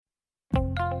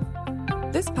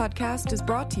This podcast is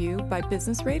brought to you by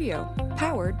Business Radio,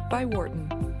 powered by Wharton.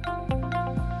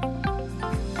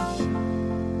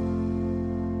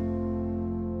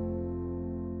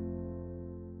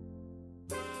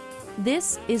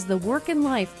 This is the Work and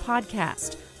Life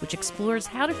podcast, which explores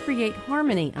how to create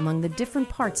harmony among the different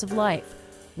parts of life: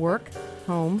 work,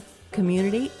 home,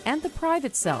 community, and the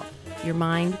private self, your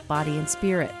mind, body, and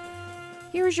spirit.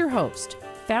 Here is your host,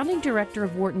 founding director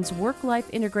of Wharton's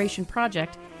Work-Life Integration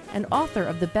Project and author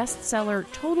of the bestseller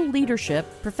Total Leadership,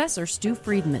 Professor Stu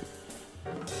Friedman.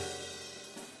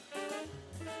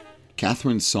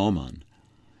 Kathryn Salmon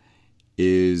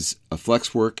is a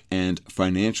flexwork and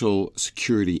financial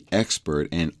security expert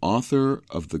and author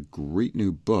of the great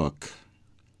new book,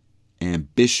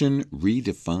 Ambition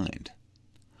Redefined: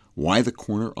 Why the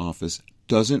Corner Office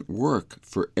Doesn't Work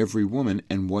for Every Woman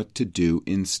and What to Do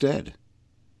Instead.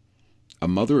 A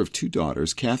mother of two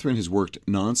daughters, Kathryn has worked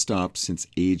nonstop since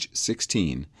age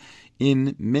 16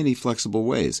 in many flexible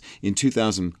ways. In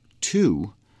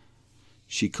 2002,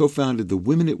 she co-founded the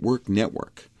Women at Work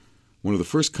Network, one of the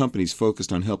first companies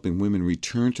focused on helping women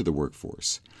return to the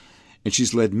workforce. And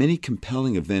she's led many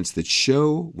compelling events that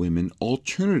show women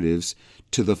alternatives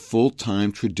to the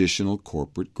full-time traditional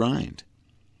corporate grind.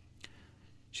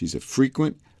 She's a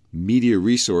frequent media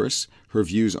resource. Her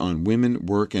views on women,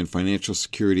 work, and financial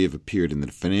security have appeared in the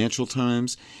Financial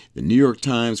Times, the New York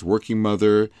Times, Working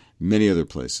Mother, many other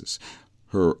places.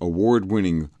 Her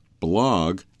award-winning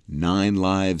blog, 9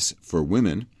 Lives for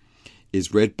Women,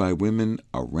 is read by women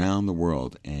around the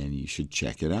world, and you should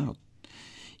check it out.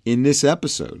 In this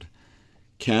episode,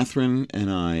 Kathryn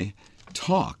and I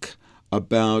talk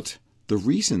about the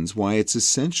reasons why it's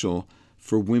essential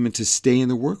for women to stay in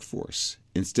the workforce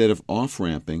instead of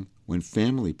off-ramping when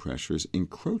family pressures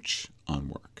encroach on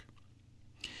work.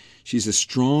 She's a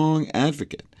strong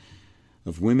advocate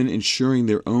of women ensuring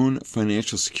their own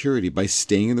financial security by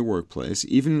staying in the workplace,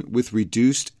 even with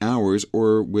reduced hours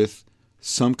or with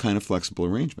some kind of flexible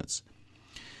arrangements.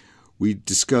 We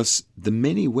discuss the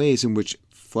many ways in which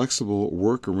flexible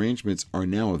work arrangements are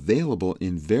now available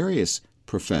in various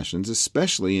professions,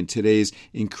 especially in today's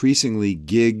increasingly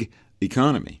gig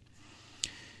economy.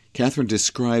 Kathryn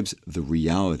describes the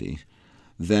reality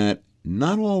that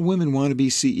not all women want to be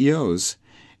CEOs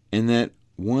and that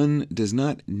one does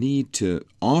not need to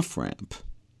off-ramp,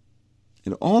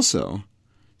 and also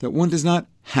that one does not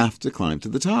have to climb to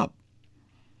the top.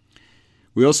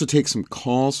 We also take some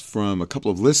calls from a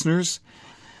couple of listeners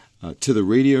to the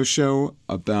radio show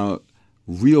about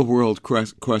real-world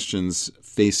questions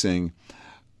facing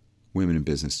women in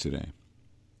business today.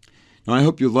 Now, I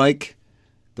hope you like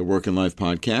the Work and Life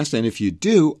podcast, and if you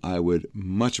do, I would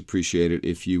much appreciate it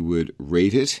if you would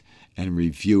rate it and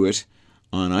review it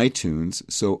on iTunes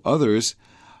so others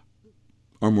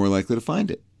are more likely to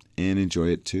find it and enjoy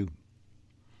it too.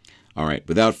 All right,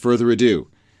 without further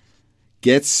ado,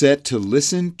 get set to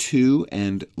listen to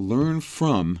and learn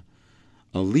from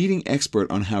a leading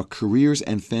expert on how careers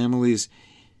and families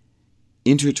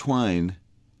intertwine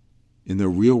in the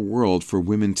real world for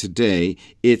women today.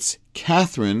 It's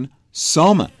Kathryn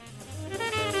Salmon.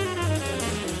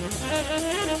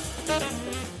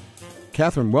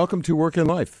 Kathryn, welcome to Work and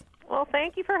Life. Well,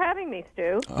 thank you for having me,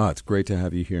 Stu. Oh, it's great to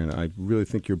have you here, and I really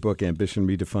think your book, Ambition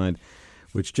Redefined,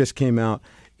 which just came out,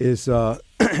 is an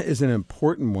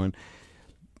important one.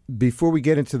 Before we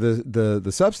get into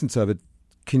the substance of it,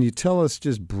 can you tell us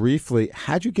just briefly,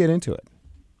 how'd you get into it?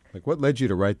 Like, what led you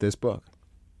to write this book?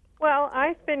 Well,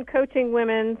 I've been coaching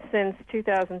women since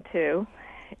 2002,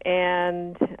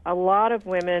 and a lot of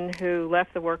women who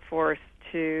left the workforce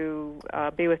to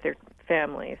be with their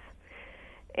families,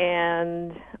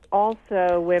 and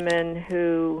also women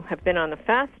who have been on the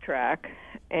fast track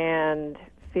and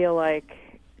feel like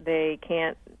they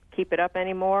can't keep it up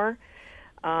anymore,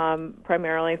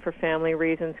 primarily for family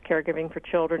reasons, caregiving for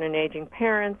children and aging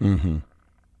parents. Mm-hmm.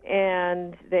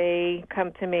 And they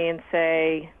come to me and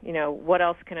say, you know, what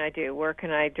else can I do? Where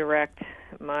can I direct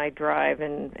my drive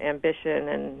and ambition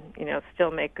and, you know,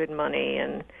 still make good money?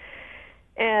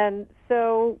 And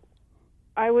so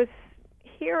I was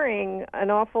hearing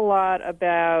an awful lot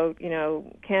about, you know,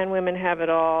 can women have it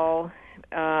all?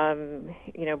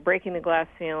 You know, breaking the glass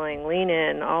ceiling, lean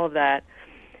in, all of that.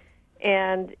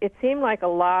 And it seemed like a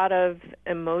lot of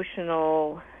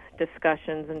emotional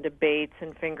discussions and debates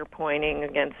and finger pointing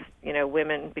against, you know,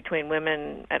 women, between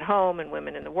women at home and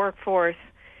women in the workforce.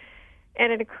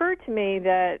 And it occurred to me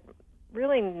that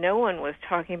really no one was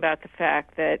talking about the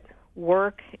fact that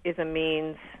work is a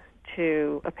means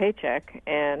to a paycheck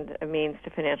and a means to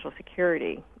financial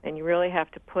security, and you really have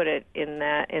to put it in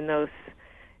those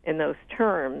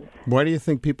terms. Why do you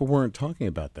think people weren't talking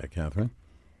about that, Kathryn?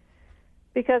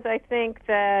 Because I think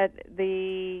that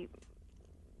the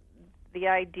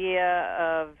idea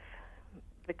of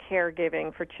the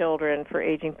caregiving for children, for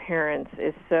aging parents,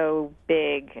 is so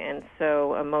big and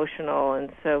so emotional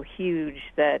and so huge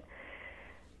that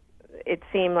it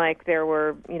seemed like there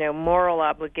were, moral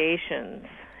obligations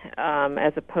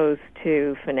as opposed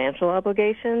to financial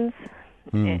obligations.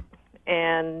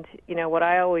 And, what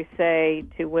I always say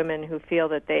to women who feel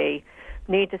that they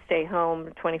need to stay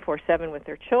home 24/7 with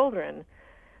their children,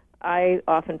 I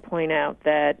often point out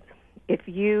that if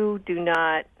you do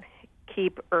not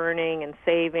keep earning and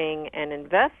saving and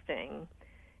investing,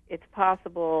 it's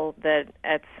possible that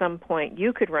at some point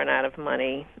you could run out of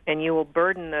money and you will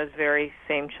burden those very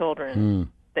same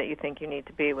children that you think you need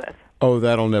to be with. Oh,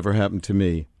 that'll never happen to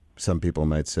me, some people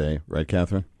might say. Right,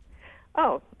 Catherine?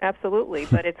 Oh, absolutely.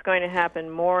 But it's going to happen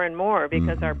more and more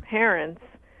because our parents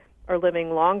are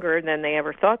living longer than they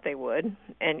ever thought they would.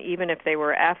 And even if they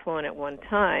were affluent at one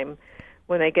time,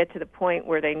 when they get to the point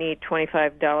where they need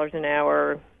 $25 an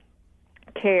hour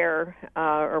care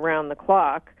around the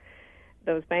clock,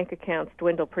 those bank accounts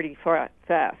dwindle pretty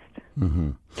fast.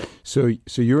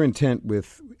 So your intent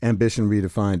with Ambition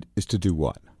Redefined is to do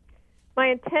what? My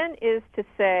intent is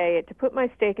to put my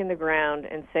stake in the ground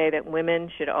and say that women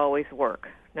should always work.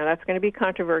 Now, that's going to be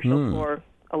controversial for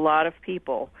a lot of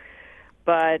people,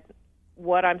 but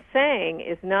what I'm saying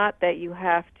is not that you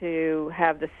have to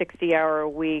have the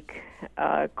 60-hour-a-week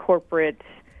corporate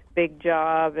big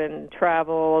job and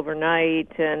travel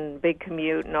overnight and big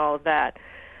commute and all of that.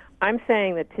 I'm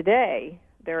saying that today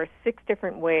there are 6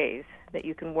 different ways that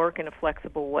you can work in a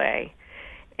flexible way.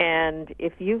 And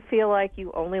if you feel like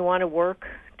you only want to work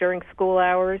during school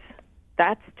hours,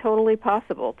 that's totally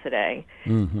possible today.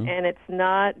 And it's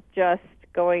not just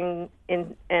going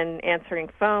in and answering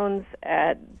phones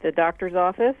at the doctor's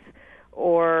office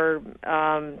or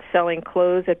selling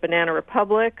clothes at Banana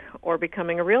Republic or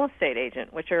becoming a real estate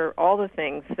agent, which are all the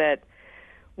things that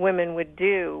women would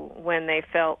do when they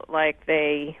felt like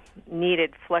they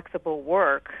needed flexible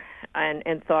work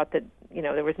and thought that,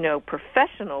 there was no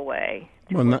professional way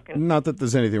to work. Not that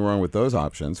there's anything wrong with those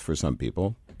options for some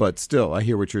people, but still, I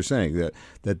hear what you're saying,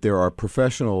 that there are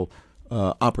professional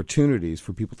opportunities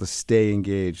for people to stay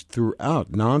engaged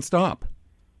throughout, nonstop.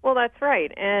 Well, that's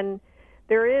right. And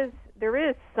there is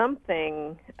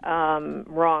something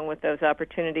wrong with those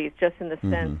opportunities, just in the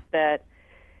sense that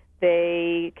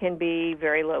they can be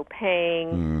very low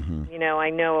paying. I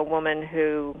know a woman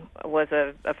who was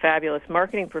a fabulous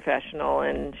marketing professional,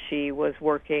 and she was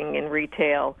working in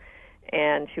retail,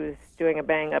 and she was doing a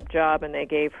bang-up job, and they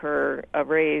gave her a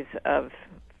raise of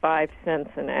 5 cents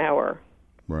an hour.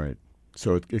 Right.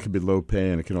 So it could be low pay,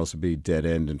 and it can also be dead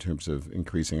end in terms of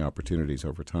increasing opportunities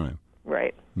over time.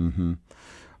 Right.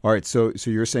 All right. So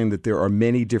you're saying that there are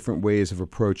many different ways of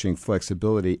approaching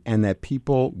flexibility, and that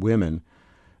people, women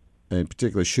in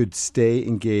particular, should stay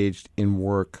engaged in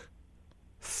work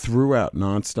throughout,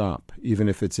 nonstop, even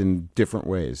if it's in different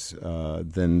ways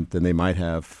than they might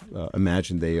have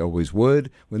imagined they always would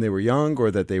when they were young,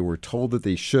 or that they were told that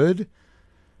they should.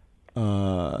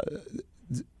 And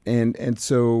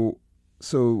so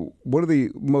one of the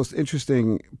most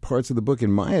interesting parts of the book,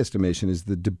 in my estimation, is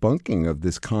the debunking of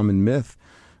this common myth,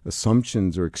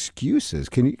 assumptions, or excuses.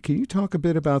 Can you talk a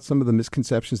bit about some of the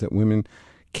misconceptions that women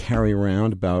carry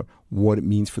around about what it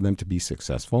means for them to be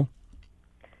successful?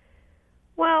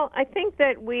 Well, I think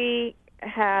that we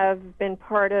have been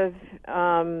part of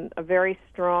a very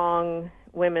strong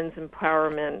women's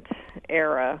empowerment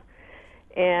era,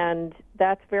 and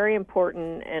that's very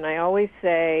important. And I always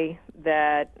say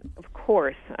that, of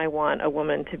course, I want a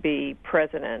woman to be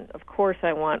president. Of course,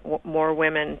 I want more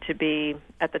women to be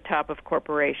at the top of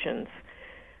corporations.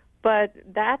 But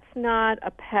that's not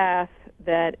a path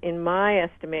that, in my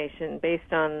estimation,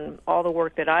 based on all the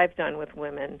work that I've done with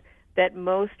women, that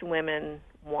most women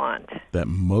want. That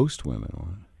most women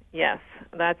want. Yes,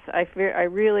 I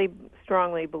really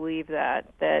strongly believe that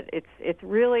it's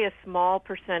really a small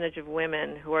percentage of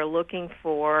women who are looking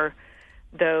for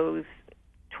those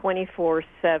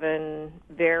 24/7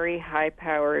 very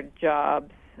high-powered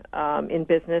jobs in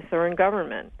business or in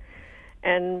government.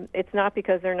 And it's not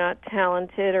because they're not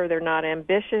talented or they're not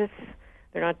ambitious,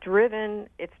 they're not driven.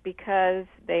 It's because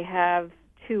they have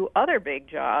 2 other big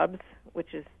jobs,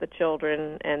 which is the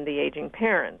children and the aging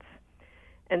parents.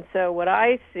 And so what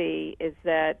I see is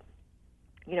that,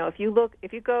 if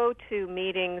you go to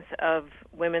meetings of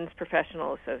women's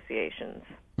professional associations,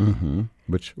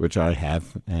 which I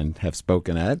have and have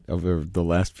spoken at over the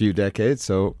last few decades,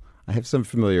 so I have some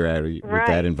familiarity with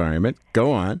that environment.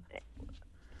 Go on.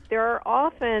 There are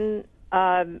often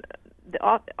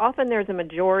often there's a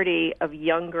majority of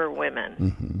younger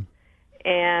women.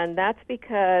 And that's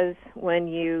because when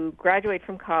you graduate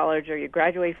from college or you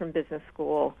graduate from business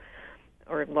school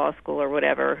or law school or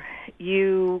whatever,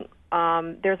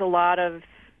 there's a lot of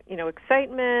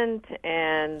excitement,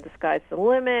 and the sky's the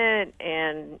limit,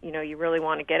 and you really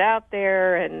want to get out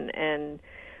there and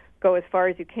go as far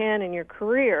as you can in your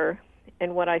career.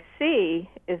 And what I see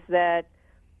is that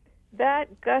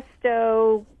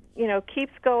gusto,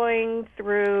 keeps going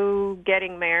through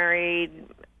getting married,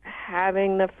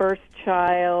 having the first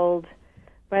child.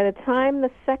 By the time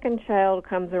the second child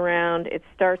comes around, it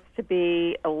starts to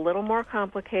be a little more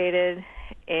complicated,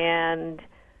 and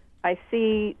I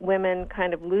see women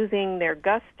kind of losing their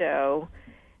gusto,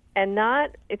 and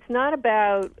it's not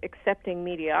about accepting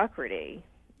mediocrity.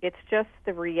 It's just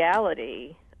the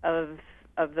reality of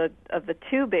the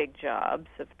two big jobs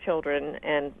of children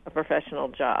and a professional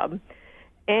job,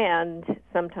 and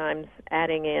sometimes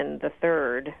adding in the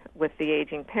third with the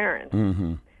aging parents.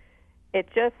 It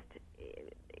just,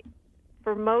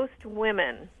 for most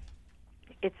women,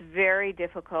 it's very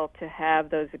difficult to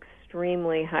have those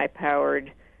extremely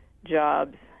high-powered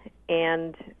jobs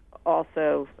and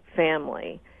also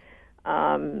family.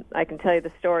 I can tell you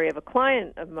the story of a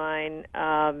client of mine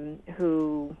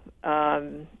who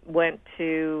went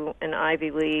to an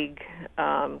Ivy League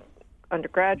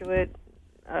undergraduate.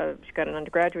 She got an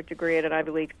undergraduate degree at an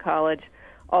Ivy League college,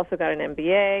 also got an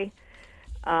MBA,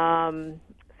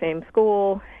 same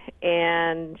school,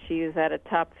 and she was at a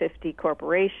top 50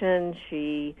 corporation.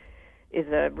 She is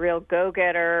a real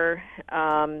go-getter.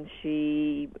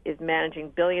 She is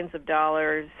managing billions of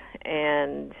dollars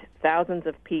and thousands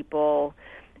of people.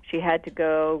 She had to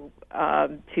go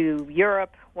to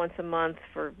Europe once a month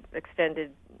for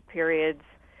extended periods.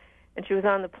 And she was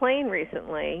on the plane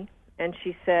recently, and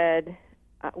she said,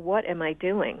 what am I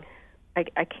doing?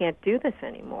 I can't do this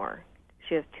anymore.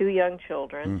 She has 2 young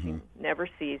children. She never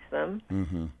sees them.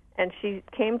 And she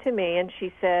came to me and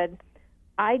she said,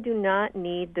 I do not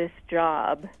need this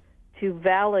job to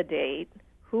validate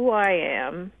who I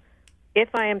am, if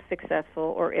I am successful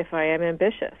or if I am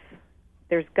ambitious.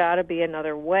 There's got to be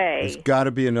another way. There's got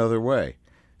to be another way.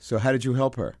 So how did you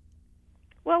help her?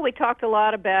 Well, we talked a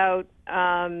lot about,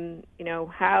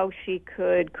 how she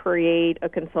could create a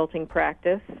consulting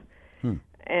practice.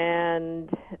 And,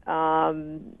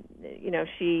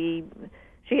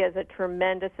 she has a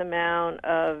tremendous amount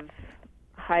of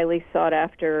highly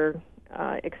sought-after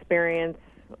experience,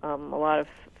 a lot of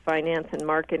finance and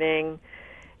marketing,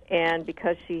 and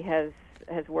because she has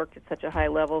worked at such a high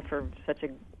level for such a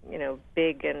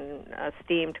big and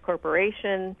esteemed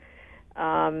corporation,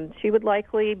 she would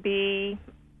likely be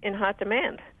in hot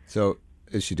demand. So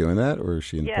is she doing that, or is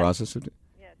she in the process of?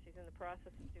 Yeah, she's in the process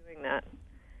of doing that.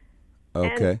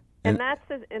 Okay, and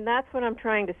that's what I'm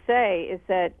trying to say is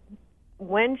that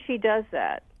when she does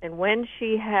that, and when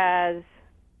she has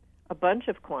a bunch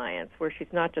of clients where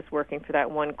she's not just working for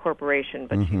that one corporation,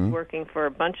 but she's working for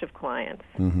a bunch of clients,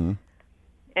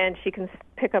 and she can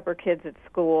pick up her kids at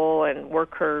school and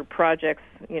work her projects,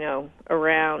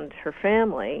 around her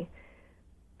family,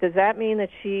 does that mean that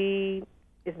she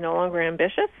is no longer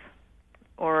ambitious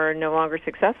or no longer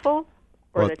successful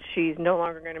or that she's no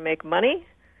longer going to make money?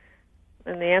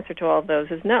 And the answer to all of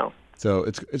those is no. So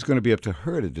it's going to be up to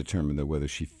her to determine whether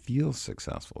she feels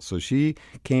successful. So she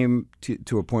came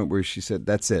to a point where she said,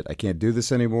 that's it. I can't do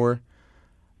this anymore.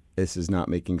 This is not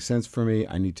making sense for me.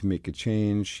 I need to make a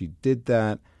change. She did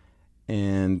that.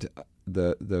 And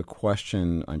the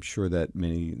question I'm sure that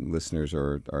many listeners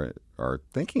are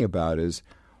thinking about is,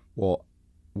 well,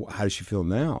 how does she feel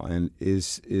now? And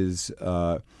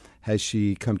has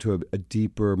she come to a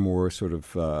deeper, more sort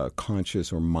of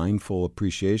conscious or mindful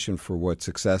appreciation for what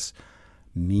success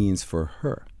means for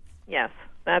her? Yes,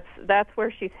 that's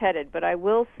where she's headed. But I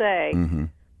will say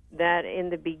that in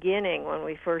the beginning, when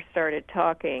we first started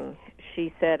talking,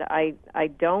 she said, I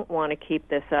don't want to keep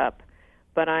this up,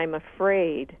 but I'm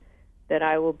afraid that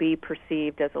I will be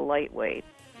perceived as a lightweight.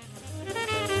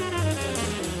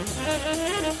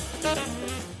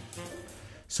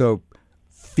 So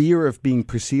fear of being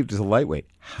perceived as a lightweight.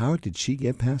 How did she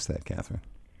get past that, Catherine?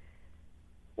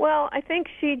 Well, I think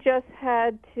she just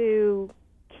had to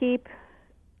keep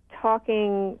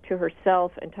talking to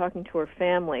herself and talking to her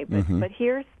family. But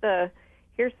here's the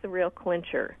real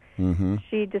clincher.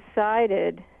 She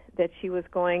decided that she was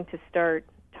going to start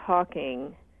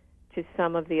talking to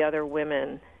some of the other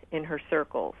women in her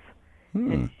circles.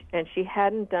 And she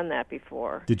hadn't done that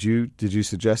before. Did you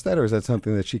suggest that, or is that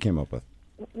something that she came up with?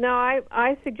 No,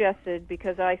 I suggested,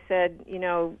 because I said,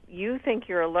 you think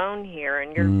you're alone here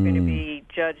and you're going to be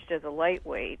judged as a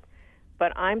lightweight,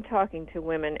 but I'm talking to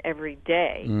women every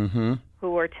day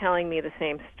who are telling me the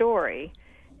same story.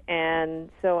 And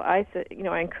so I said,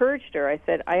 I encouraged her. I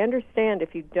said, I understand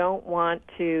if you don't want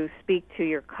to speak to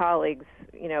your colleagues,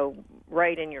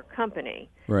 right in your company.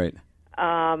 Right.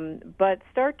 But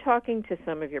start talking to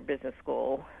some of your business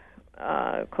school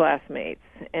classmates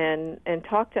and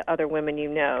talk to other women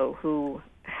who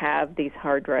have these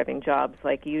hard-driving jobs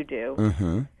like you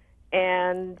do.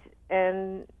 And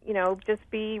just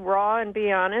be raw and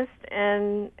be honest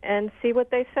and see what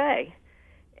they say.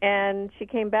 And she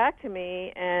came back to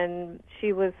me, and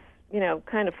she was,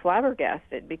 kind of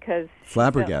flabbergasted because...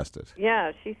 Flabbergasted?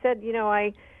 She said,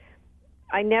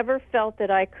 I never felt that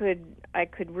I could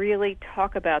really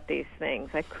talk about these things.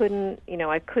 I couldn't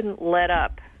let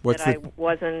up I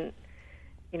wasn't,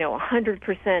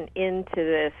 100% into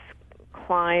this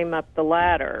climb up the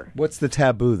ladder. What's the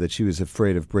taboo that she was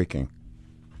afraid of breaking?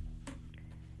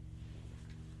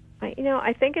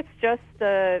 I think it's just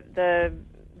the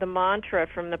mantra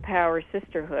from the Power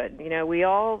Sisterhood. We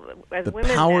all, as women now...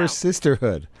 The Power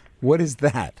Sisterhood. What is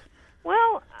that?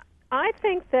 Well, I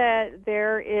think that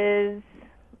there is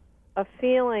a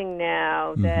feeling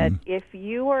now that if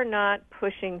you are not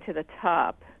pushing to the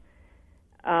top,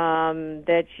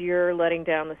 that you're letting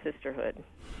down the sisterhood.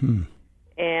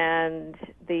 And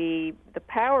the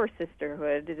Power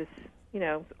Sisterhood is,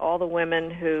 all the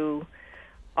women who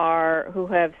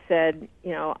have said,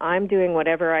 I'm doing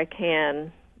whatever I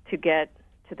can to get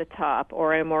to the top,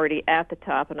 or I'm already at the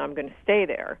top and I'm going to stay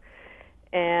there.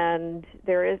 And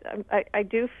there is, I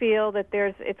do feel that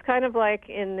it's kind of like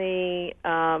in the,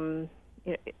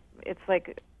 it's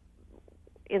like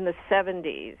in the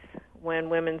 70s when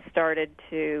women started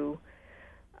to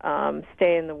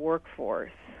stay in the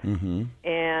workforce.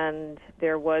 And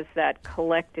there was that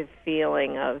collective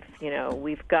feeling of,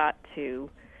 we've got to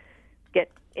get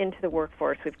into the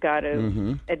workforce, we've got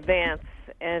to advance.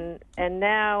 And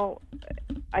now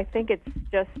I think it's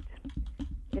just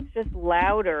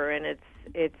louder and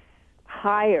it's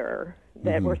higher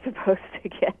that we're supposed to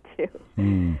get to.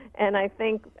 And I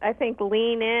think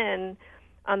Lean In,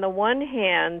 on the one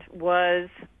hand, was...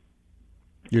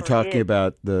 You're talking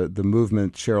about the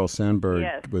movement Sheryl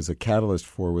Sandberg was a catalyst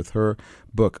for with her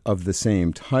book of the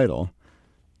same title.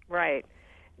 Right.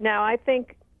 Now, I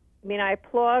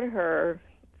applaud her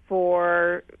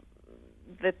for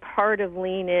the part of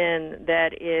Lean In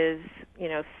that is,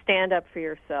 stand up for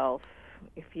yourself.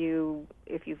 If you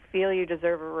feel you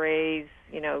deserve a raise,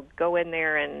 go in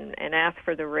there and ask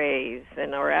for the raise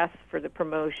or ask for the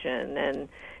promotion. And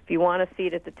if you want a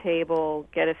seat at the table,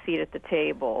 get a seat at the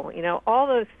table. All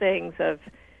those things of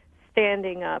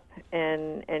standing up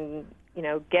and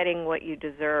getting what you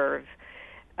deserve.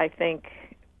 I think,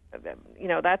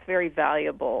 that's very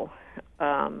valuable,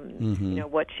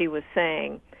 what she was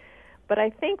saying. But I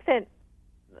think that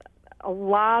a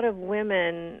lot of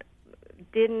women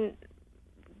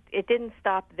it didn't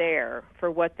stop there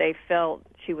for what they felt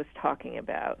she was talking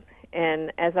about.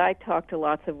 And as I talked to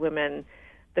lots of women,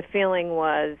 the feeling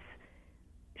was,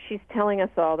 she's telling us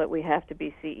all that we have to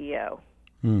be CEO.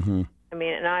 And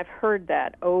I've heard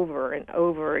that over and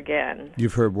over again.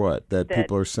 You've heard what? That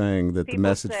people are saying that the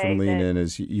message from Lean In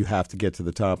is you have to get to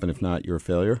the top, and if not, you're a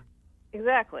failure?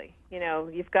 Exactly.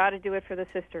 You've got to do it for the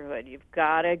sisterhood. You've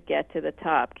got to get to the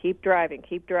top. Keep driving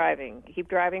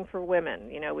for women.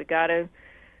 We got to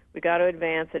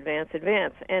advance.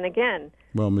 And again...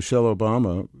 Well, Michelle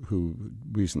Obama, who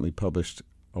recently published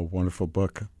a wonderful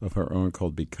book of her own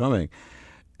called Becoming,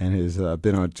 and has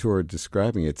been on tour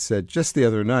describing it, said just the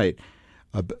other night,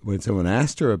 when someone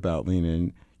asked her about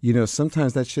Lean In,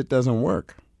 sometimes that shit doesn't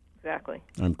work. Exactly.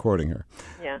 I'm quoting her.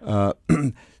 Yeah.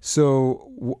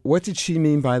 So what did she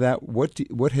mean by that?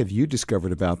 What have you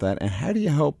discovered about that? And how do you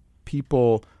help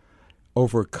people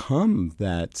overcome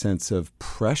that sense of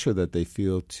pressure that they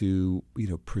feel to,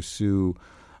 pursue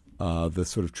the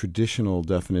sort of traditional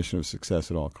definition of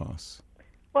success at all costs?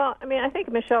 Well, I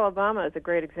think Michelle Obama is a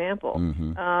great example.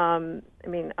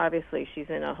 Obviously she's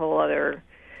in a whole other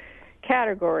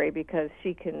category because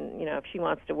she can, if she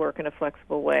wants to work in a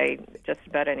flexible way, just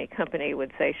about any company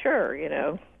would say, sure,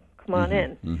 come on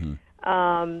in.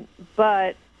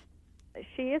 But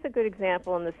she is a good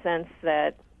example in the sense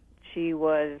that she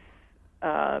was,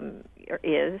 or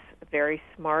is, very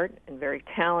smart and very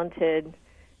talented.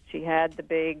 She had the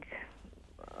big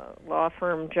law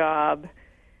firm job.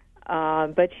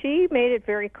 But she made it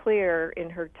very clear in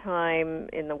her time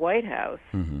in the White House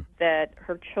that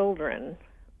her children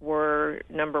were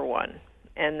number one,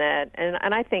 and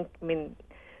I think,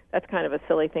 that's kind of a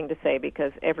silly thing to say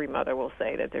because every mother will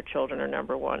say that their children are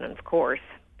number one, and of course,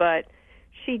 but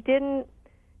she didn't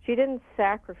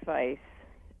sacrifice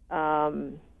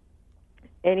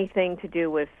anything to do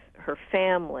with her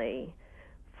family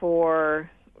for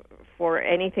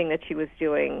anything that she was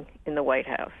doing in the White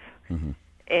House. Mm-hmm.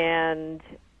 And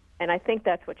I think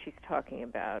that's what she's talking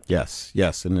about. Yes,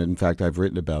 and in fact, I've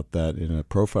written about that in a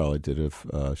profile I did of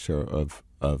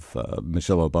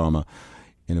Michelle Obama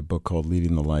in a book called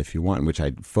Leading the Life You Want, in which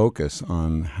I focus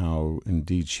on how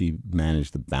indeed she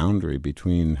managed the boundary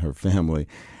between her family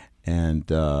and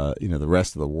the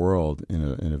rest of the world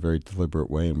in a very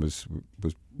deliberate way, and was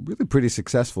really pretty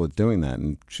successful at doing that,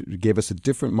 and she gave us a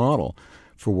different model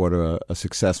for what a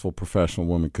successful professional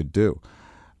woman could do.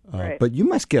 Right. But you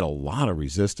must get a lot of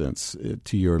resistance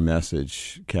to your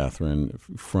message, Catherine,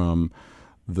 from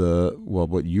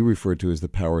what you refer to as the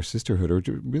power sisterhood, or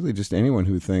really just anyone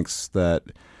who thinks that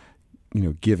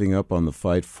giving up on the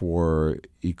fight for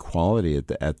equality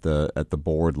at the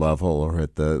board level or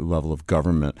at the level of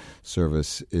government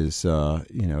service is the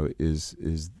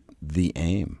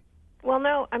aim. Well,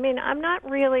 no, I mean, I'm not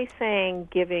really saying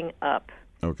giving up.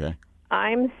 Okay.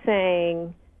 I'm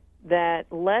saying that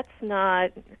let's not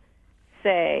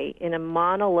say in a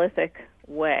monolithic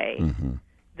way Mm-hmm.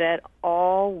 that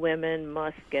all women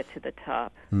must get to the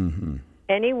top. Mm-hmm.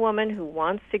 Any woman who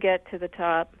wants to get to the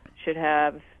top should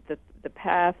have the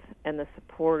path and the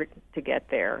support to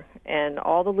get there. And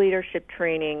all the leadership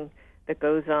training that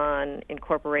goes on in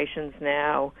corporations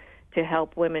now to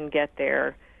help women get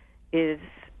there is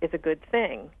a good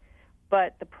thing.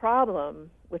 But the problem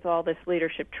with all this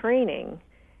leadership training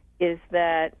is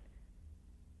that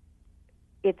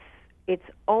it's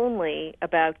only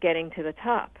about getting to the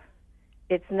top.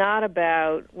 It's not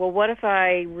about, well, what if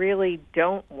I really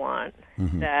don't want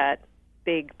Mm-hmm. that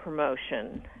big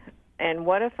promotion? And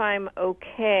what if I'm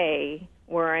okay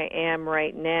where I am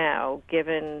right now,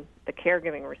 given the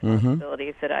caregiving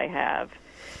responsibilities that I have?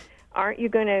 Aren't you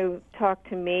going to talk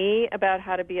to me about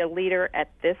how to be a leader at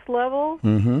this level?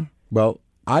 Mm-hmm. Well,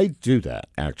 I do that,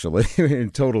 actually, in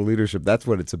total leadership. That's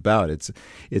what it's about.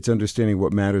 It's understanding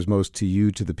what matters most to you,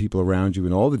 to the people around you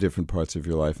in all the different parts of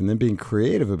your life, and then being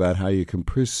creative about how you can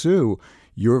pursue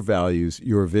your values,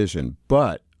 your vision.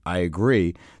 But I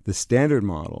agree, the standard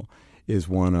model is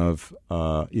one of,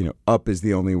 up is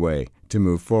the only way to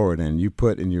move forward. And you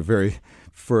put in your very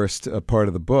first part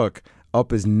of the book,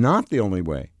 up is not the only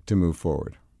way to move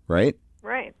forward, right?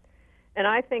 Right. And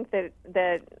I think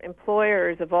that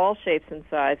employers of all shapes and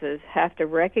sizes have to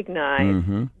recognize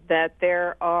Mm-hmm. that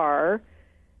there are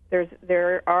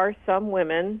some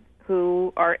women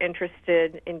who are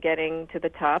interested in getting to the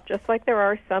top, just like there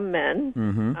are some men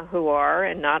Mm-hmm. who are,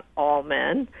 and not all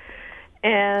men.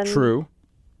 And True.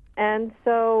 And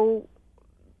so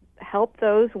help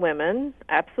those women,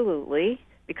 absolutely,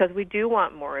 because we do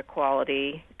want more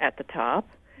equality at the top.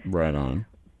 Right on.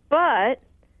 But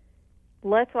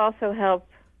let's also help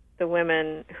the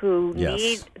women who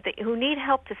Yes. need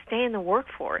help to stay in the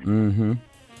workforce. Mm-hmm.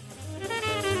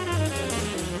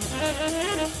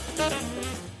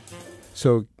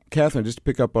 So, Catherine, just to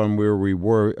pick up on where we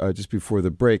were just before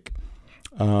the break,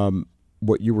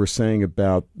 what you were saying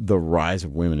about the rise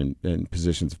of women in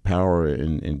positions of power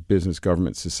in business,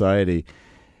 government, society,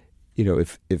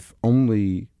 if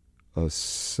only a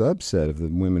subset of the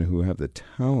women who have the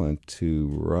talent to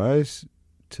rise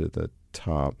to the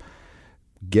top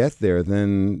get there,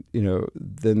 then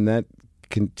that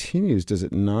continues, does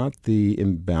it not, the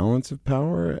imbalance of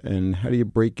power? And how do you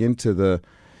break into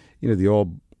the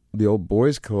old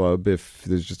boys club if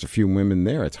there's just a few women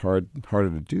there? It's harder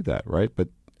to do that, right? But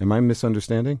am I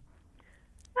misunderstanding?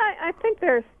 I think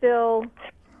there's still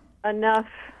enough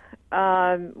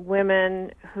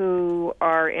women who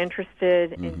are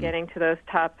interested in getting to those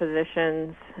top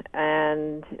positions,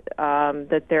 and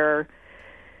that they're,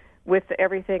 with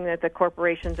everything that the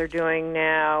corporations are doing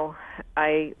now,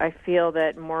 I feel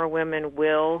that more women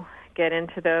will get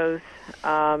into those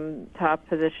top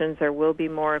positions. There will be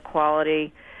more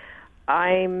equality.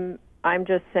 I'm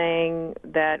just saying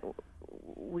that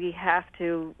we have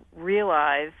to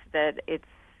realize that it's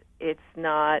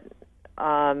not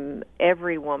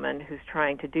every woman who's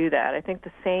trying to do that. I think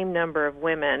the same number of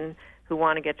women who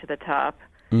want to get to the top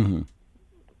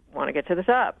want to get to the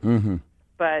top. Mm-hmm.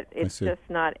 But it's just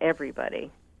not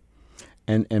everybody.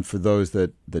 And for those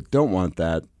that don't want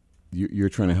that, you're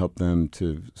trying to help them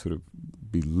to sort of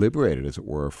be liberated, as it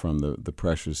were, from the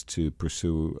pressures to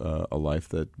pursue a life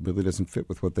that really doesn't fit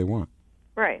with what they want.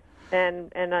 Right.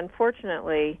 And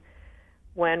unfortunately,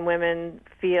 when women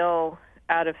feel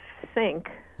out of sync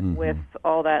with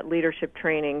all that leadership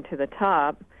training to the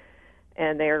top,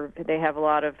 and they have a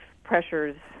lot of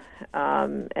pressures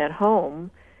at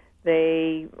home,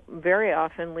 they very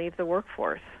often leave the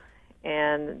workforce.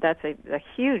 and that's a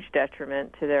huge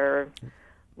detriment to their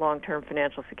long-term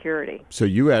financial security. So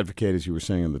you advocate, as you were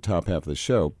saying in the top half of the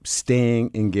show,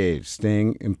 staying engaged,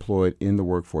 staying employed in the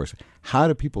workforce. How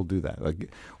do people do that?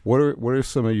 Like, what are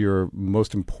some of your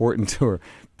most important or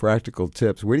practical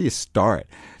tips? Where do you start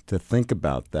to think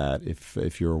about that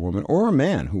if you're a woman or a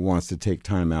man who wants to take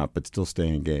time out but still stay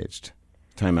engaged?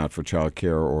 Time out for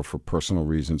childcare or for personal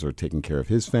reasons or taking care of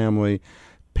his family,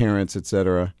 parents,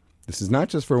 etc. This is not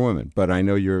just for women, but I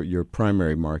know your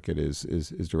primary market is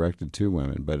directed to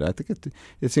women. But I think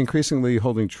it's increasingly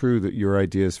holding true that your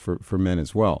ideas for men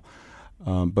as well.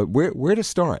 But where to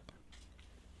start?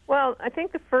 Well, I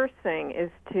think the first thing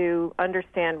is to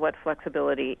understand what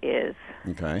flexibility is.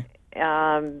 Okay.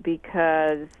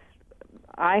 Because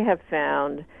I have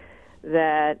found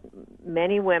that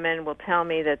many women will tell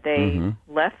me that they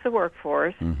left the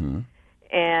workforce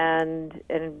and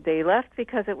they left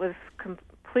because it was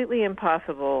completely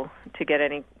impossible to get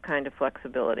any kind of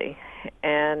flexibility.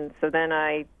 And so then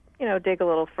I, dig a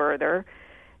little further,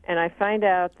 and I find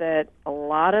out that a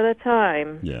lot of the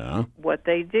time what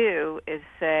they do is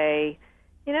say,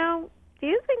 do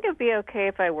you think it'd be okay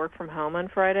if I work from home on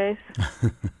Fridays?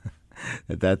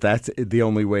 That's the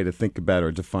only way to think about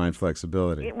or define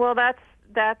flexibility. Well, that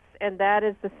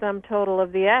is the sum total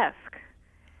of the ask.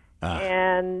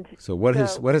 And so what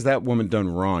has that woman done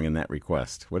wrong in that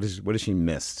request? What has she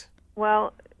missed?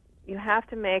 Well, you have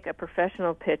to make a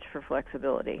professional pitch for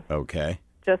flexibility. Okay.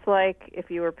 Just like if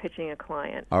you were pitching a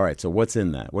client. All right. So what's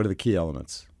in that? What are the key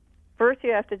elements? First,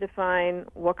 you have to define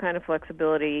what kind of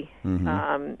flexibility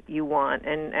you want,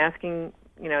 and asking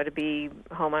to be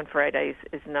home on Fridays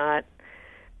is not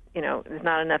there's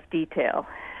not enough detail.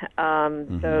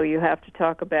 So you have to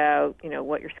talk about,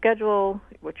 what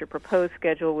what your proposed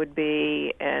schedule would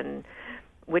be, and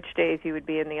which days you would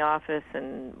be in the office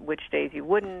and which days you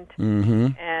wouldn't.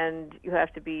 And you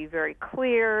have to be very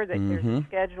clear that there's a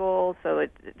schedule so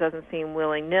it doesn't seem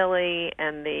willy-nilly,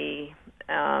 and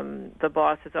the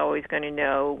boss is always going to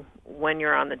know when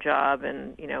you're on the job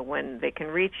and, when they can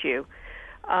reach you.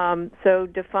 So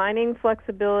defining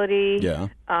flexibility,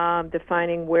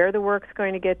 defining where the work's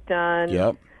going to get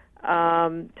done,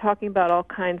 talking about all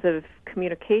kinds of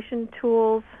communication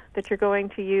tools that you're going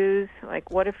to use.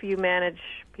 Like, what if you manage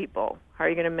people? How are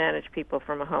you going to manage people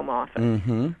from a home office?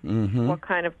 What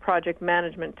kind of project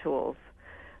management tools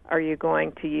are you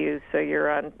going to use so you're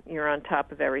on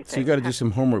top of everything? So you got to do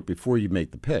some homework before you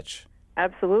make the pitch.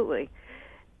 Absolutely.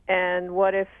 And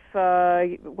what if how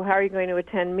are you going to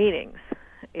attend meetings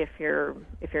if you're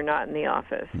not in the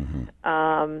office?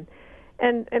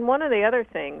 And one of the other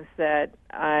things that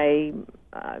I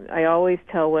always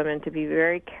tell women to be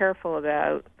very careful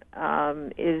about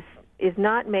is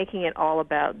not making it all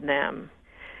about them.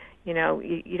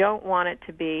 You don't want it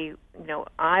to be,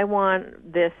 I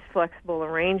want this flexible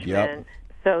arrangement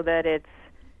so that it's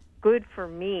good for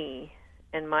me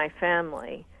and my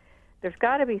family. There's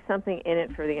got to be something in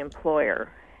it for the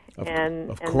employer.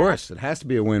 Of course, it has to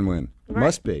be a win-win. It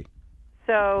must be.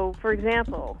 So, for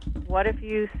example, what if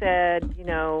you said,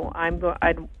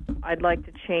 I'd like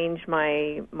to change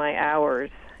my hours,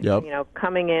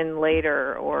 coming in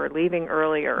later or leaving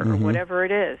earlier or whatever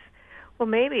it is. Well,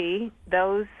 maybe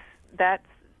that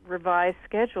revised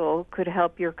schedule could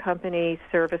help your company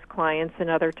service clients in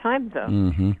other time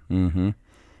zones.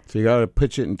 So you got to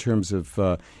pitch it in terms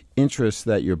of interests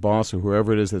that your boss or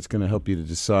whoever it is that's going to help you to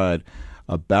decide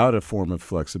about a form of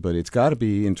flexibility. It's got to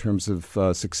be in terms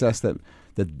of success that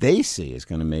they see is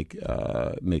going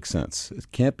to make sense. It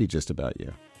can't be just about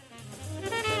you.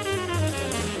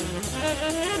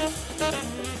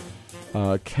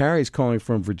 Carrie's calling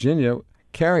from Virginia.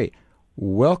 Carrie,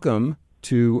 welcome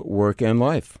to Work and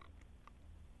Life.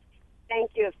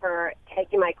 Thank you for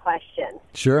taking my question.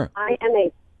 Sure.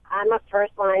 I'm a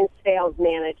first-line sales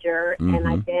manager, and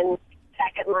I've been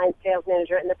second-line sales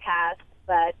manager in the past,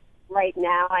 but right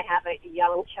now I have a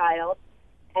young child,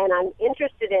 and I'm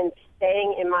interested in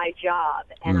staying in my job,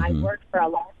 and I work for a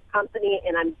large company,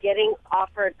 and I'm getting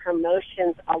offered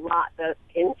promotions a lot, both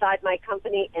inside my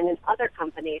company and in other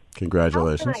companies.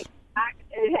 Congratulations.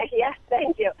 Yes,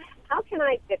 thank you. How can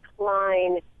I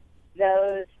decline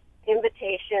those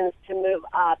invitations to move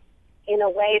up in a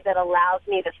way that allows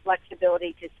me the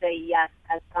flexibility to say yes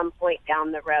at some point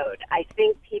down the road? I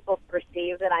think people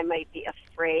perceive that I might be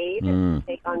afraid to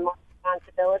take on more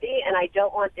responsibility, and I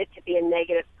don't want it to be a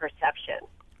negative perception.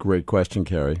 Great question,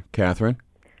 Carrie. Catherine?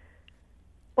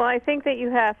 Well, I think that you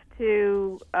have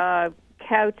to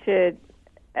couch it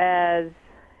as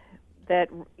that,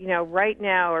 right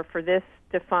now or for this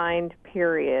defined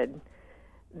period,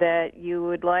 that you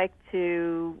would like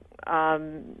to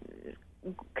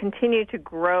continue to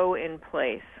grow in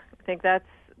place. I think that's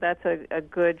a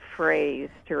good phrase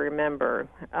to remember,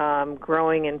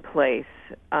 growing in place.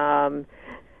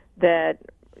 That,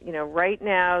 right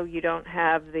now you don't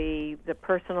have the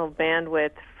personal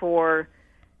bandwidth for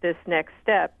this next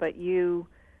step, but you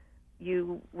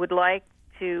would like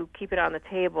to keep it on the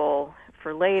table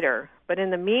for later. But in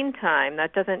the meantime,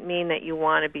 that doesn't mean that you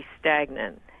want to be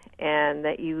stagnant, and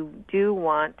that you do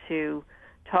want to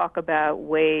talk about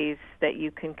ways that you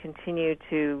can continue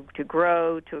to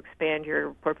grow, to expand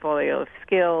your portfolio of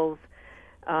skills,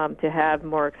 to have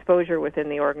more exposure within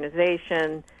the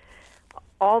organization.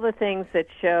 All the things that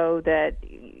show that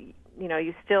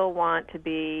you still want to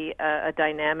be a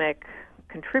dynamic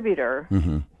contributor.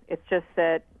 Mm-hmm. It's just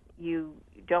that you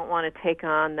don't want to take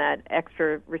on that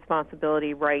extra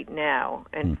responsibility right now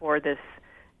and for this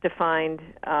defined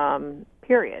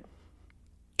period.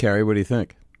 Carrie, what do you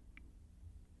think?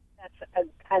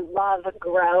 I love a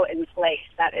grow in place.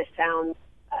 That sounds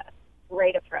a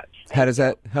great approach. How's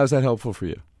that helpful for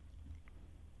you?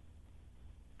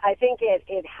 I think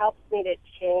it helps me to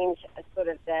change sort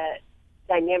of the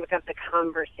dynamic of the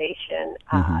conversation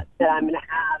that I'm going to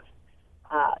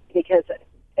have, because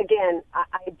again,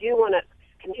 I do want to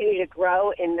continue to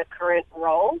grow in the current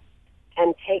role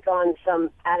and take on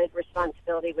some added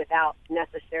responsibility without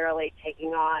necessarily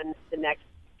taking on the next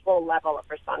full level of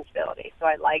responsibility. So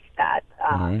I like that.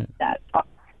 Right. That.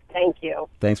 Thank you.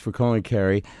 Thanks for calling,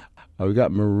 Carrie. We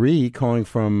got Marie calling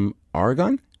from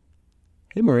Oregon.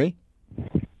 Hey, Marie.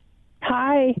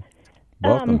 Hi.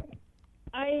 Welcome.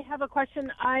 I have a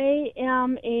question. I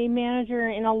am a manager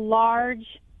in a large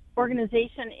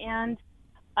organization, and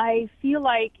I feel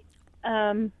like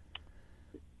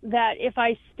that if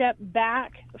I step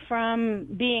back from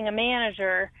being a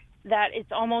manager, that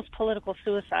it's almost political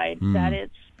suicide, that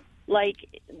it's like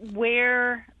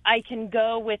where I can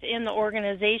go within the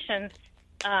organization,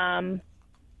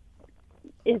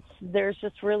 there's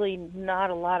just really not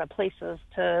a lot of places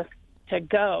to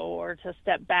go or to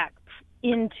step back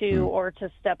into or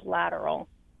to step lateral.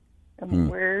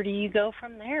 Where do you go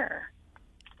from there?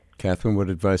 Catherine, what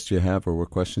advice do you have, or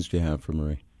what questions do you have for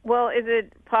Marie? Well, is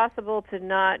it possible to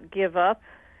not give up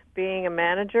being a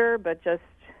manager, but just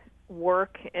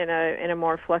work in a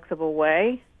more flexible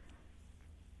way?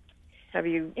 Have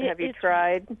you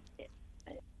tried?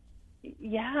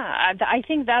 Yeah, I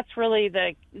think that's really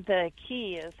the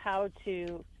key, is how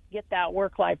to get that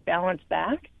work-life balance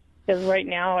back. Because right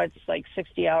now it's like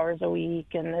 60 hours a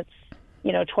week, and it's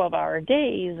 12-hour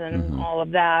days and all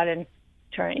of that, and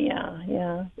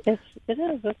it's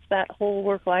that whole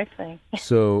work-life thing.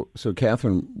 So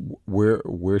Catherine,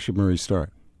 where should Marie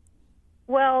start?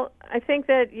 Well, I think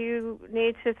that you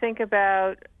need to think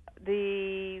about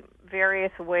the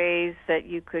various ways that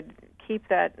you could keep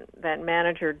that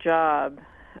manager job,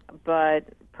 but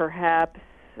perhaps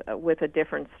with a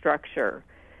different structure.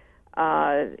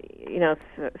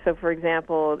 So for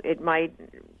example, it might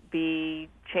be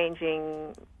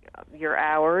changing your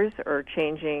hours or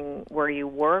changing where you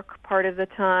work part of the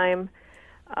time,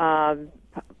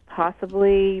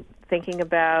 possibly thinking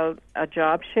about a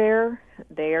job share.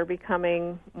 They are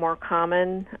becoming more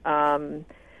common,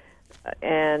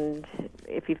 and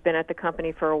if you've been at the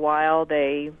company for a while,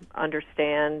 they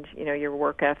understand, your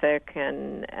work ethic,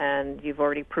 and you've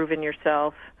already proven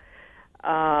yourself.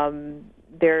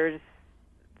 There's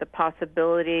the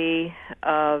possibility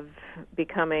of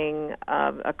becoming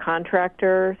a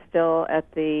contractor, still at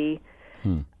the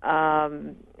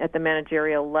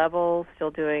managerial level,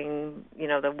 still doing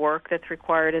the work that's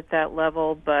required at that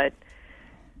level, but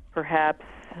perhaps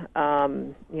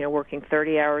working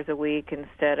 30 hours a week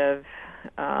instead of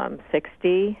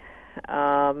 60.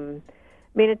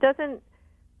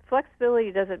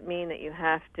 Flexibility doesn't mean that you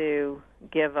have to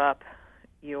give up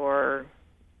your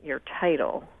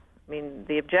title.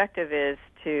 The objective is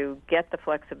to get the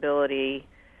flexibility,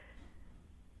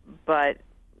 but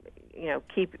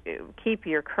keep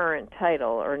your current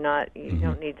title, or not. You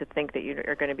don't need to think that you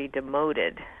are going to be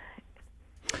demoted.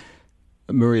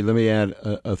 Marie, let me add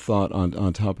a thought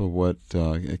on top of what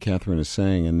Catherine is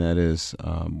saying, and that is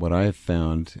what I have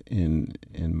found in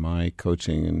my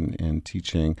coaching and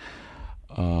teaching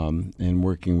and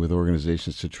working with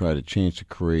organizations to try to change, to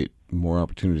create more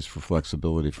opportunities for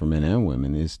flexibility for men and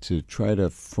women, is to try to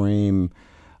frame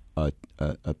a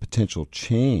potential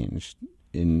change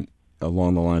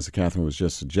along the lines that Catherine was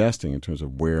just suggesting, in terms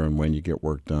of where and when you get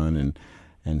work done,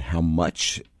 and how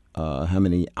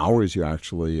many hours you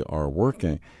actually are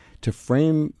working. To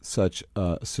frame such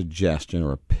a suggestion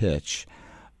or a pitch,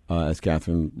 as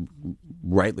Catherine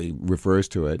rightly refers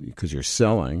to it, because you're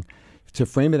selling, to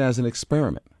frame it as an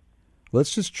experiment.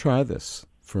 let's just try this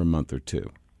for a month or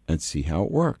two and see how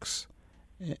it works.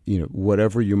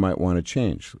 Whatever you might want to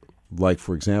change, like,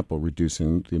 for example,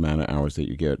 reducing the amount of hours that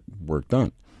you get work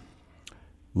done.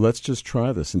 Let's just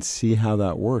try this and see how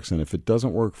that works. And if it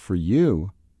doesn't work for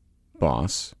you,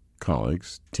 boss,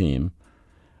 colleagues, team,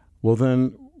 well,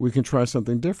 then we can try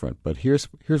something different. But here's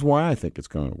why I think it's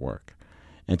going to work.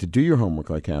 And to do your homework,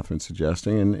 like Catherine's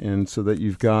suggesting, and so that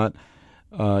you've got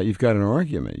an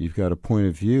argument, you've got a point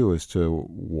of view as to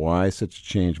why such a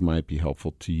change might be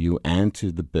helpful to you and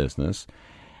to the business,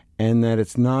 and that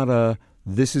it's not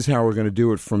this is how we're going to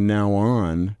do it from now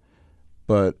on,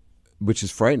 but which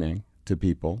is frightening to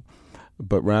people,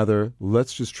 but rather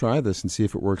let's just try this and see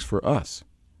if it works for us.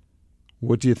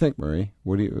 What do you think, Marie?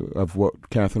 Of what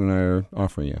Catherine and I are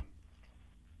offering you?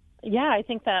 Yeah, I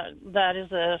think that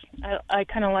is I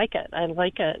kind of like it. I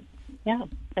like it. Yeah,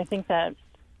 I think that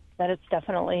it's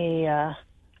definitely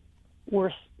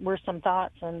worth some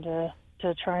thoughts and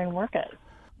to try and work it.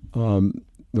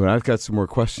 I've got some more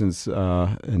questions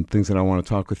and things that I want to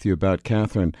talk with you about,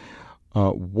 Catherine.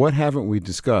 What haven't we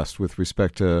discussed with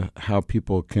respect to how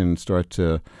people can start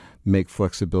to make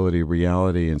flexibility a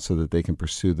reality, and so that they can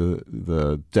pursue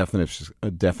the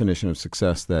definition of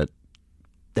success that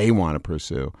they want to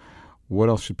pursue? What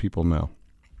else should people know?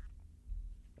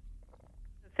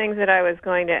 The things that I was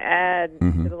going to add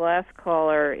to the last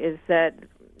caller is that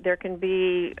there can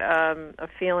be a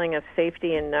feeling of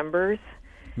safety in numbers.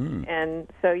 And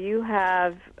so you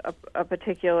have a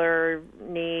particular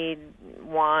need,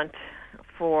 want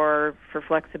for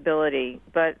flexibility,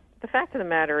 but the fact of the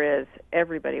matter is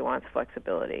everybody wants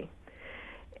flexibility.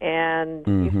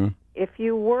 And if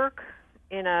you work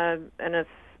in a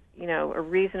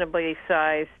reasonably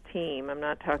sized team, I'm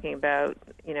not talking about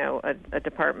a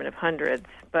department of hundreds,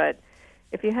 but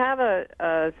if you have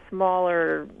a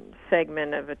smaller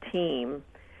segment of a team,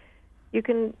 you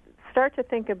can start to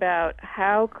think about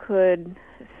how could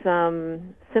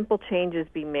some simple changes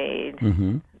be made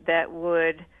that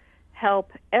would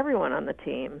help everyone on the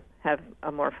team have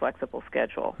a more flexible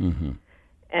schedule.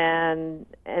 And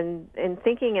in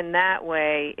thinking in that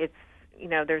way, it's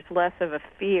there's less of a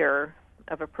fear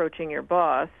of approaching your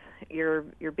boss. You're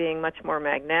being much more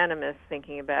magnanimous,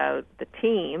 thinking about the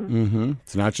team.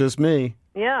 It's not just me.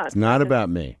 Yeah, it's not about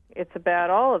me. It's about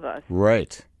all of us.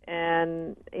 Right.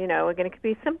 And again, it could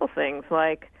be simple things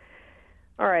like,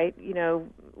 all right,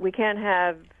 we can't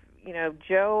have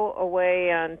Joe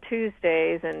away on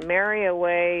Tuesdays and Mary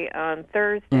away on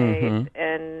Thursdays,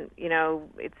 and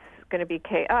it's going to be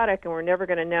chaotic, and we're never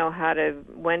going to know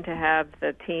when to have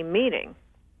the team meeting.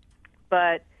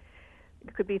 But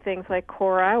it could be things like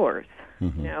core hours.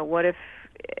 What if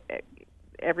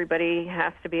everybody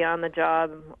has to be on the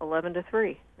job 11 to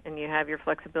 3, and you have your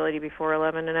flexibility before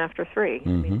 11 and after 3?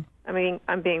 I mean,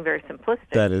 I'm being very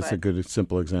simplistic. That is a good,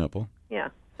 simple example. Yeah,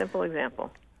 simple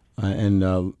example.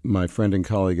 And my friend and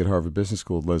colleague at Harvard Business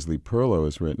School, Leslie Perlow,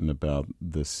 has written about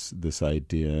this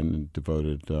idea and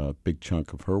devoted a big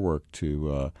chunk of her work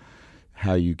to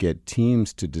how you get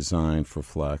teams to design for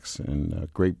flex, and a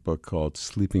great book called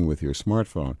Sleeping with Your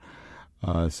Smartphone.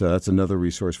 So that's another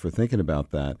resource for thinking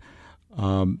about that.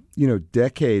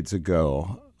 Decades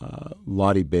ago,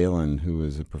 Lottie Balin, who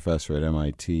was a professor at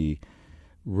MIT,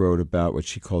 wrote about what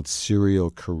she called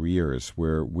serial careers,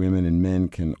 where women and men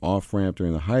can off-ramp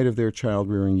during the height of their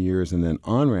child-rearing years and then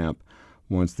on-ramp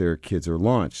once their kids are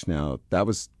launched. Now, that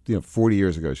was 40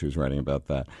 years ago she was writing about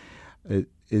that.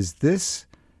 Is this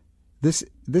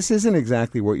isn't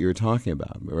exactly what you're talking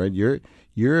about, right?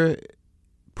 You're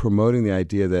promoting the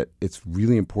idea that it's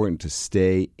really important to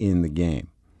stay in the game.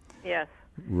 Yes.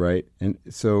 Right? And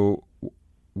so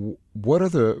what are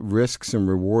the risks and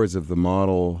rewards of the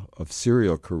model of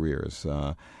serial careers?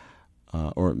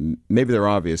 Or maybe they're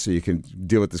obvious, so you can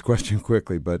deal with this question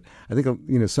quickly. But I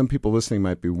think some people listening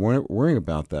might be worrying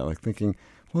about that, like thinking,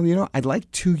 well, I'd like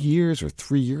 2 years or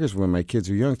 3 years when my kids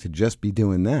are young to just be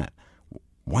doing that.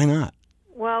 Why not?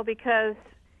 Well, because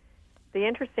the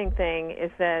interesting thing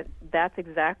is that that's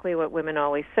exactly what women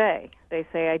always say. They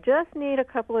say, I just need a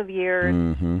couple of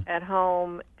years at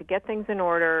home to get things in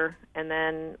order, and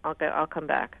then I'll come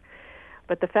back.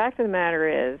 But the fact of the matter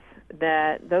is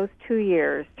that those 2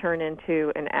 years turn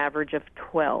into an average of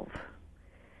 12.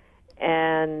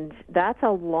 And that's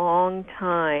a long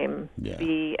time to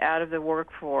be out of the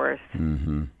workforce.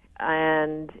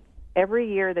 And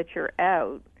every year that you're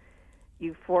out,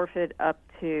 you forfeit up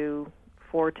to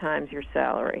 4 times your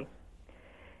salary.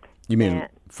 You mean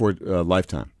for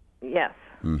lifetime? Yes.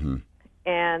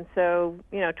 And so,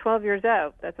 12 years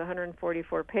out, that's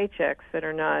 144 paychecks that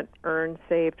are not earned,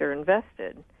 saved, or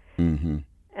invested.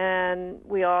 and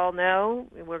we all know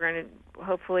we're going to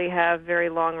hopefully have very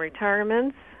long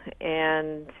retirements,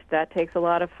 and that takes a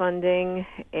lot of funding.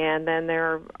 And then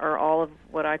there are all of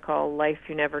what I call life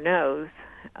you never knows.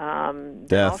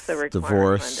 Death, also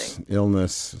divorce, funding.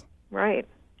 Illness. Right.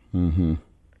 Mm-hmm.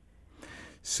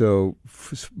 So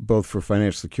both for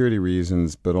financial security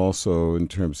reasons, but also in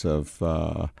terms of,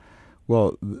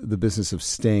 the business of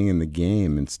staying in the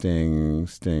game and staying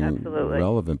Absolutely.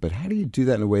 relevant. But how do you do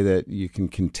that in a way that you can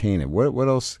contain it? What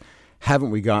else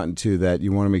haven't we gotten to that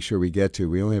you want to make sure we get to?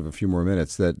 We only have a few more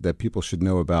minutes that people should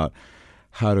know about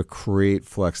how to create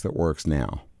flex that works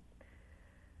now.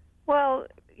 Well,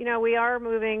 we are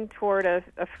moving toward a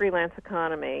freelance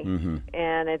economy, mm-hmm.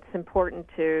 and it's important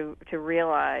to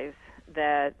realize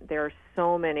that there are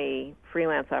so many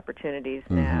freelance opportunities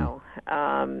now,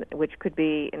 which could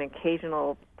be an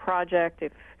occasional project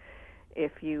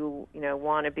if you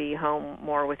want to be home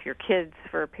more with your kids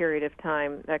for a period of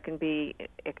time. That can be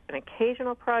an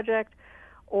occasional project,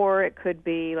 or it could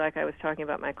be, like I was talking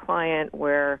about my client,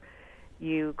 where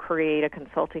you create a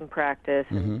consulting practice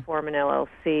and form an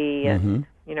LLC, and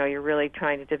you're really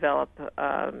trying to develop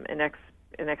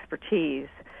an expertise.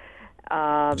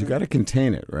 But you got to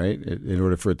contain it, right, in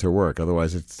order for it to work.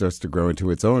 Otherwise, it starts to grow into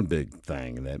its own big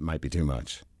thing, and that might be too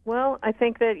much. Well, I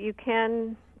think that you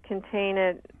can contain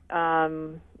it,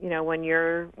 when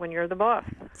you're the boss.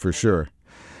 For sure.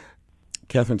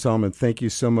 Catherine Solomon, thank you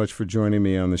so much for joining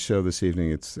me on the show this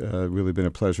evening. It's really been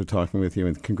a pleasure talking with you,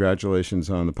 and congratulations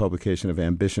on the publication of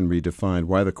Ambition Redefined,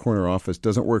 Why the Corner Office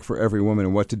Doesn't Work for Every Woman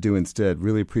and What to Do Instead.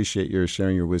 Really appreciate your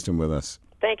sharing your wisdom with us.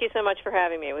 Thank you so much for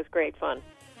having me. It was great fun.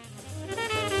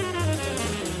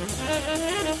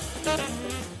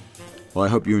 Well, I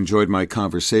hope you enjoyed my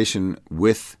conversation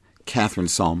with Catherine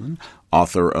Solomon,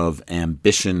 author of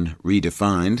Ambition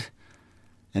Redefined.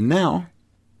 And now,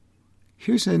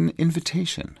 here's an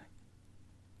invitation,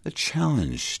 a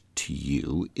challenge to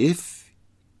you if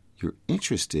you're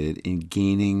interested in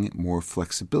gaining more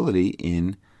flexibility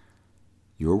in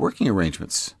your working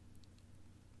arrangements.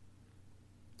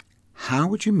 How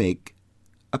would you make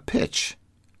a pitch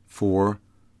for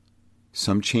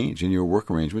some change in your work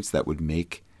arrangements that would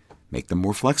make them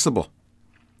more flexible,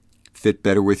 fit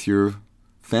better with your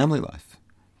family life?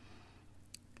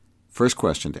 First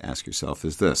question to ask yourself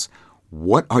is this: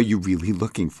 what are you really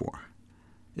looking for?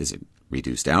 Is it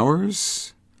reduced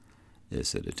hours?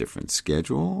 Is it a different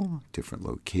schedule, different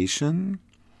location?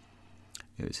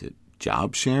 Is it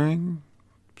job sharing?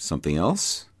 Something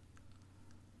else?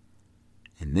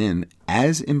 And then,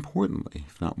 as importantly,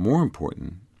 if not more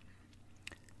important,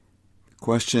 the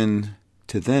question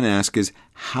to then ask is,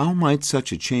 how might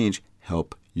such a change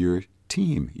help your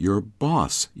team, your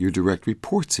boss, your direct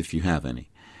reports, if you have any?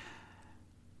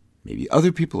 Maybe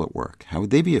other people at work. How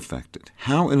would they be affected?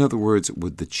 How, in other words,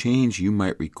 would the change you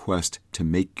might request to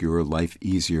make your life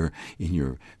easier in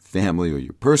your family or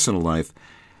your personal life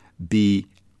be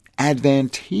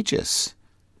advantageous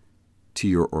to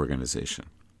your organization?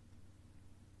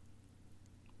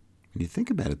 When you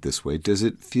think about it this way, does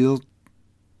it feel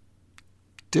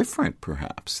different,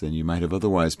 perhaps, than you might have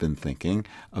otherwise been thinking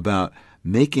about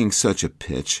making such a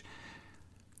pitch?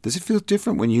 Does it feel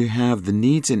different when you have the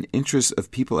needs and interests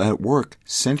of people at work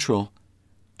central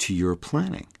to your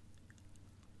planning?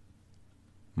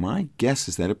 My guess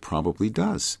is that it probably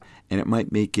does, and it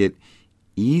might make it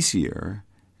easier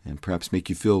and perhaps make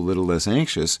you feel a little less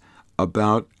anxious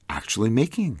about actually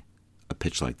making a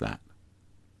pitch like that.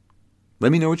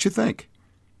 Let me know what you think.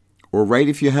 Or write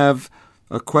if you have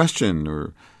a question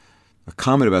or a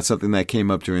comment about something that came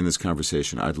up during this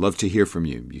conversation. I'd love to hear from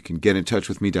you. You can get in touch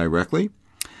with me directly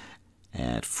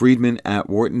at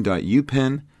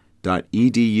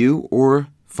friedman@wharton.upenn.edu or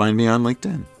find me on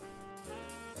LinkedIn.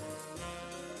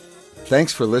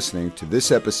 Thanks for listening to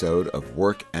this episode of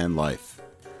Work and Life.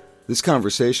 This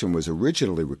conversation was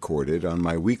originally recorded on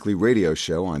my weekly radio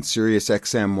show on Sirius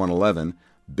XM 111,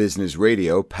 Business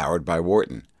Radio, powered by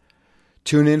Wharton.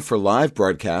 Tune in for live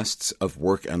broadcasts of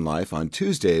Work and Life on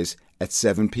Tuesdays at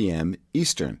 7 p.m.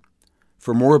 Eastern.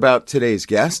 For more about today's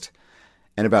guest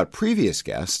and about previous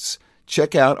guests,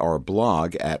 check out our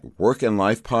blog at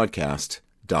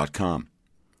workandlifepodcast.com.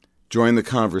 Join the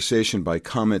conversation by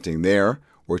commenting there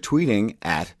or tweeting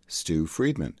at Stu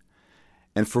Friedman.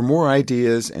 And for more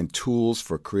ideas and tools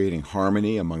for creating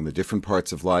harmony among the different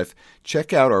parts of life,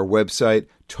 check out our website,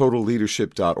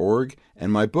 totalleadership.org,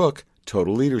 and my book,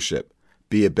 Total Leadership.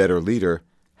 Be a better leader,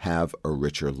 have a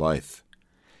richer life.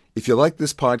 If you like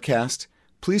this podcast,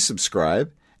 please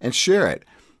subscribe and share it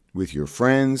with your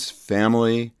friends,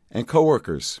 family, and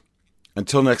coworkers.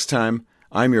 Until next time,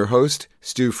 I'm your host,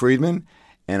 Stu Friedman,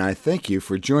 and I thank you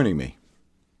for joining me.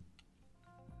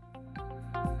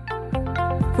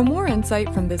 For more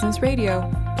insight from Business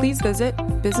Radio, please visit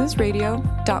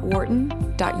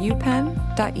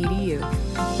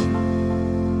businessradio.wharton.upenn.edu.